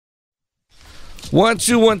1,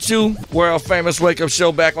 2, 1, 2. World famous wake up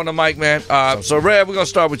show back on the mic, man. So Red, we're gonna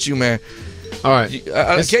start with you, man. All right.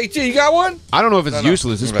 KT, you got one? I don't know if it's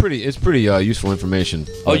useless. It's pretty useful information.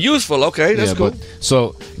 Oh, useful. Okay, that's cool.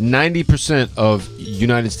 So 90% of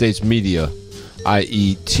United States media,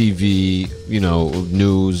 i.e., TV,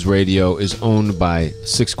 news, radio, is owned by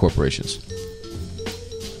 6 corporations.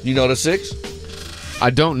 You know the 6? I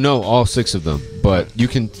don't know all 6 of them, but you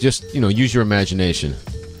can just use your imagination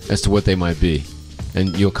as to what they might be,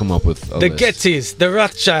 and you'll come up with a the list. Gettys, the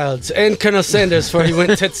Rothschilds, and Colonel Sanders before he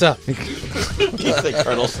went tits up.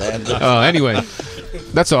 Colonel Sanders. Anyway,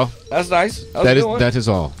 that's all. That's nice. That is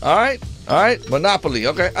all. All right. Monopoly.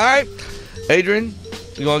 Okay. All right. Adrian,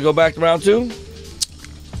 you want to go back to round 2?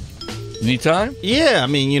 Need time? Yeah, I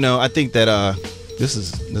mean, I think that this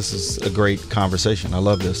is a great conversation. I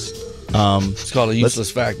love this. It's called a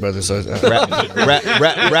useless fact, brother. So rap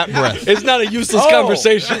breath. It's not a useless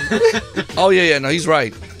conversation. Oh yeah. No, he's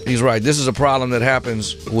right. He's right. This is a problem that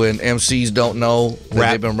happens when MCs don't know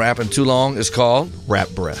that they've been rapping too long. It's called rap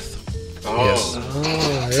breath. Yes.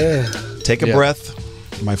 Oh yeah. Take a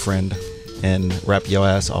breath, my friend, and rap your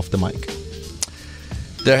ass off the mic.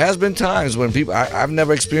 There has been times when people, I've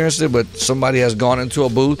never experienced it, but somebody has gone into a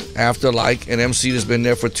booth after like an MC that's been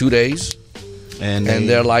there for 2 days, and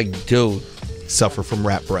they're like, dude, suffer from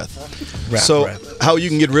rap breath. So how you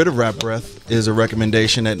can get rid of rap breath is a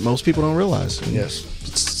recommendation that most people don't realize. Yes.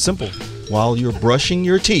 It's simple. While you're brushing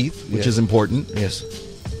your teeth, which is important,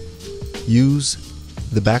 use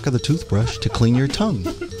the back of the toothbrush to clean your tongue.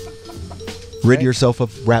 Rid yourself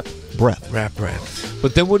of rap breath. Rap breath.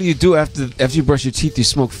 But then what do you do after you brush your teeth? You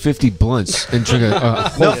smoke 50 blunts and drink a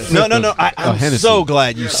whole No. I'm Hennessy. so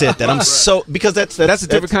glad you said that. Because that's a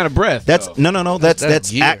different kind of breath. That's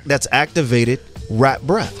that's activated rap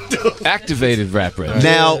breath. Activated rap breath.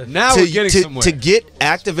 Now we're getting somewhere. To get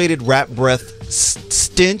activated rap breath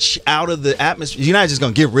stench out of the atmosphere, you're not just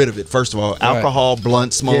gonna get rid of it. First of all, alcohol,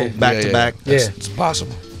 blunt smoke, back to back. It's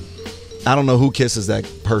impossible. I don't know who kisses that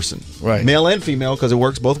person. Right. Male and female, because it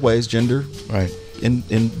works both ways, gender. Right. And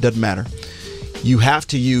doesn't matter. You have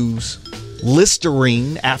to use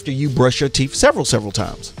Listerine after you brush your teeth several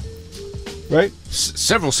times. Right?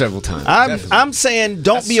 Several times. I'm saying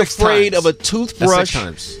don't be afraid of a toothbrush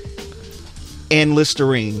and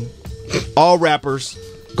Listerine. All rappers,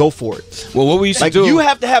 go for it. Well, what we used to do, you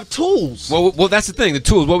have to have tools. Well, that's the thing. The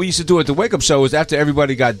tools. What we used to do at the wake up show is after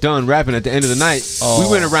everybody got done rapping at the end of the night, we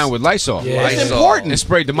went around with Lysol. Yeah. It's important. And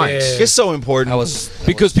sprayed the mics. It's so important.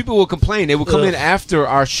 Because people will complain. They would come in after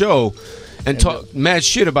our show and talk mad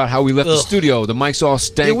shit about how we left the studio. The mics all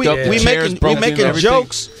stanked up. The chairs broken. We making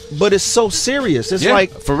jokes, but it's so serious. It's like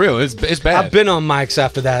for real. It's bad. I've been on mics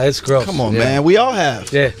after that. It's gross. Come on, man. We all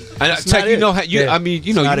have. Yeah. And Tech, you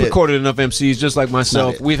recorded enough MCs just like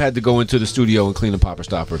myself. We've had to go into the studio and clean a popper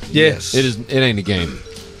stopper. Yes. It ain't a game.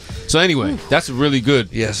 So anyway, that's really good.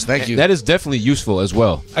 Yes, thank you. That is definitely useful as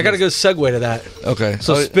well. I got a good segue to that. Okay.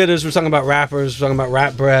 So spitters, we're talking about rappers, we're talking about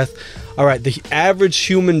rap breath. All right, the average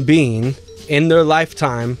human being in their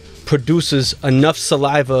lifetime produces enough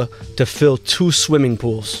saliva to fill 2 swimming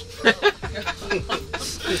pools.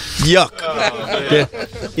 Yuck.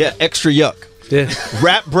 Yeah, extra yuck. Yeah.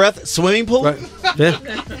 Rap breath swimming pool? Right. Yeah.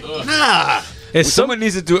 Nah. Someone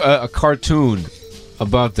needs to do a cartoon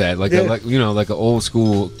about that, like like an old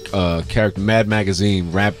school character, Mad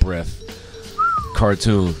Magazine, rap breath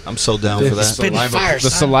cartoon. I'm so down for that. The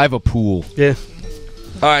saliva pool. Yeah.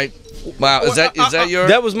 All right. Wow. Is that your?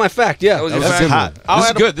 That was my fact. Yeah. That was your That's fact?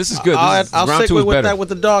 hot. This is good. I'll round 2 segue is with better. that with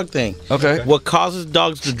the dog thing. Okay. What causes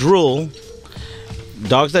dogs to drool?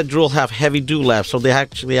 Dogs that drool have heavy dewlaps, so they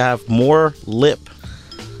actually have more lip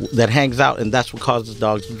that hangs out, and that's what causes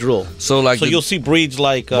dogs to drool. So you'll see breeds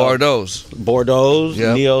like Bordeaux,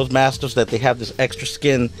 Neos, Mastiffs, that they have this extra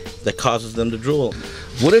skin that causes them to drool.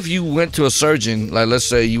 What if you went to a surgeon, like let's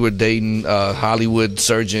say you were dating a Hollywood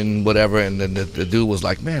surgeon, whatever, and then the dude was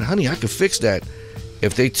like, man, honey, I could fix that.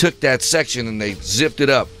 If they took that section and they zipped it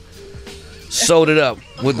up, sewed it up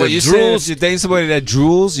with the drools. If you're dating somebody that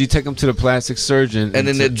drools, you take them to the plastic surgeon. And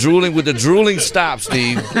then they're drooling with the drooling stop,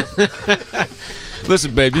 Steve.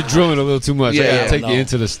 Listen, babe, you're drooling a little too much. I gotta take you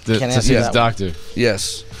into to see this doctor.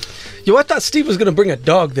 Yes. Yo, I thought Steve was going to bring a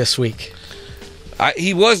dog this week.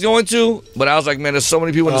 He was going to, but I was like, man, there's so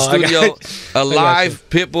many people in the studio. A live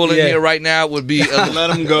pit bull in here right now would be...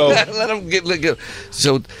 Let him go. Let him get...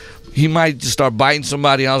 So he might just start biting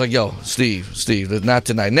somebody. I was like, yo, Steve, not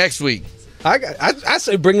tonight. Next week. I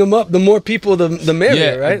say bring them up. The more people, the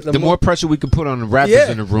merrier, right? The more pressure we can put on the rappers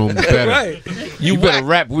in the room, the better. Right. You better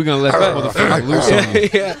rap. We're going to let that motherfucker loose on you.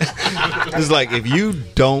 It's like, if you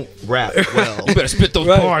don't rap well... You better spit those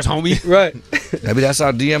bars, homie. Right. Maybe that's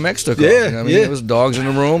how DMX took off. Yeah, You know what I mean? yeah. There was dogs in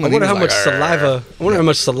the room. I And wonder he how was much like, saliva. I wonder how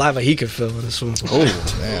much saliva he could fill in a swimming pool.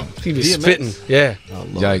 Oh, man. He'd be DMX? spitting. Yeah.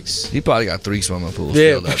 Yikes. He probably got 3 swimming pools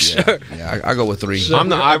Yeah, filled up. for sure. Yeah, I go with 3. I'm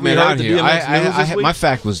the odd man heard out the here. DMX news this week? My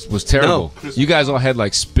fact was terrible. You guys all had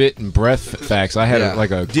like spit and breath facts. I had Yeah.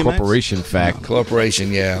 like a DMX? corporation fact.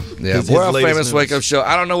 Corporation, yeah. His World latest famous news. wake up show.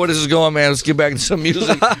 I don't know where this is going, man. Let's get back to some music.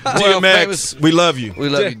 World famous. DMX, we love you. We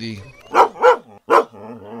love you, D.